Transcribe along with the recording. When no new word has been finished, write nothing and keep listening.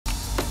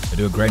I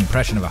do a great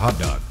impression of a hot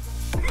dog.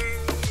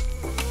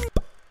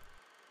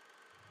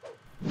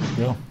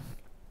 Yeah.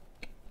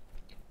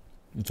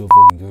 It's so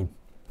fucking good.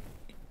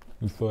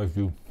 These fries,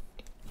 dude.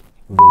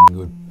 They're fucking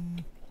good.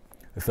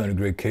 I found a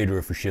great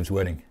caterer for Shiv's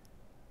wedding.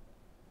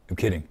 I'm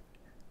kidding.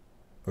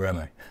 Or am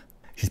I?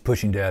 She's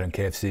pushing Dad on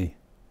KFC.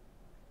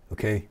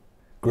 Okay?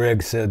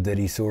 Greg said that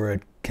he saw her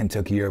at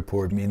Kentucky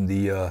Airport, meeting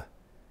the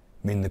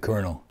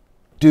Colonel.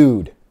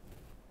 Dude!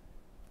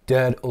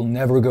 Dad will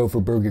never go for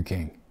Burger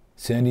King.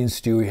 Sandy and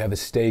Stewie have a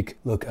steak.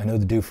 Look, I know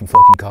the dude from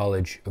fucking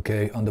college,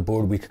 okay? On the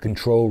board, we could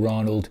control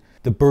Ronald.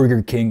 The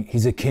Burger King,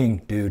 he's a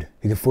king, dude.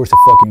 He could force a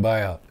fucking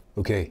buyout.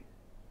 Okay,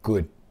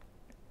 good.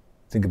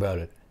 Think about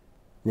it.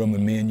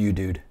 Roman, me and you,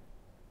 dude.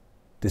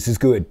 This is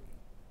good.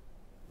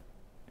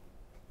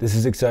 This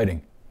is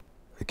exciting.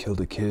 I killed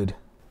a kid.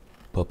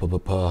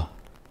 Pa.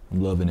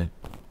 I'm loving it.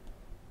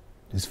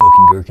 These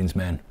fucking gherkins,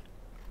 man.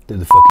 They're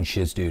the fucking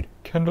shits, dude.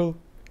 Kendall,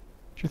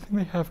 do you think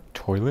they have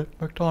toilet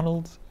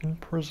McDonald's in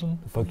prison?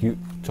 The fuck you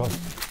talk?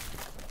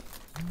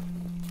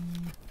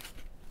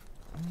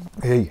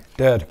 Hey,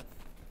 Dad.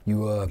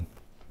 You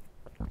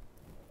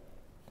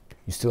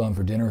still on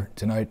for dinner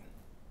tonight?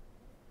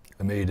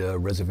 I made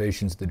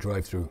reservations at the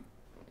drive-thru.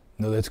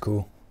 No, that's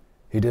cool.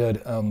 Hey,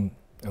 Dad, I'm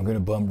gonna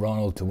bump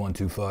Ronald to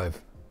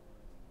 125.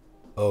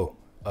 Oh,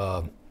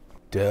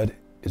 Dad,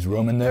 is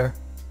Roman there?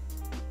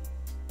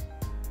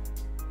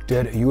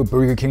 Dad, are you at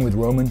Burger King with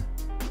Roman?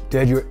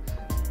 Dad, you're...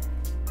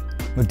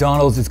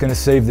 McDonald's is gonna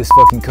save this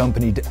fucking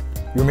company.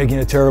 You're making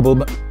a terrible...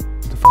 What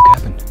the fuck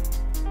happened?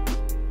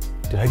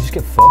 Did I just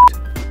get fucked?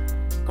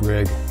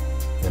 Greg,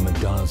 that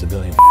McDonald's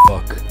civilian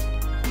fuck.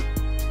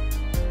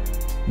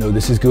 No,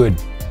 this is good.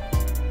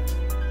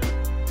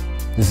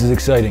 This is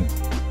exciting.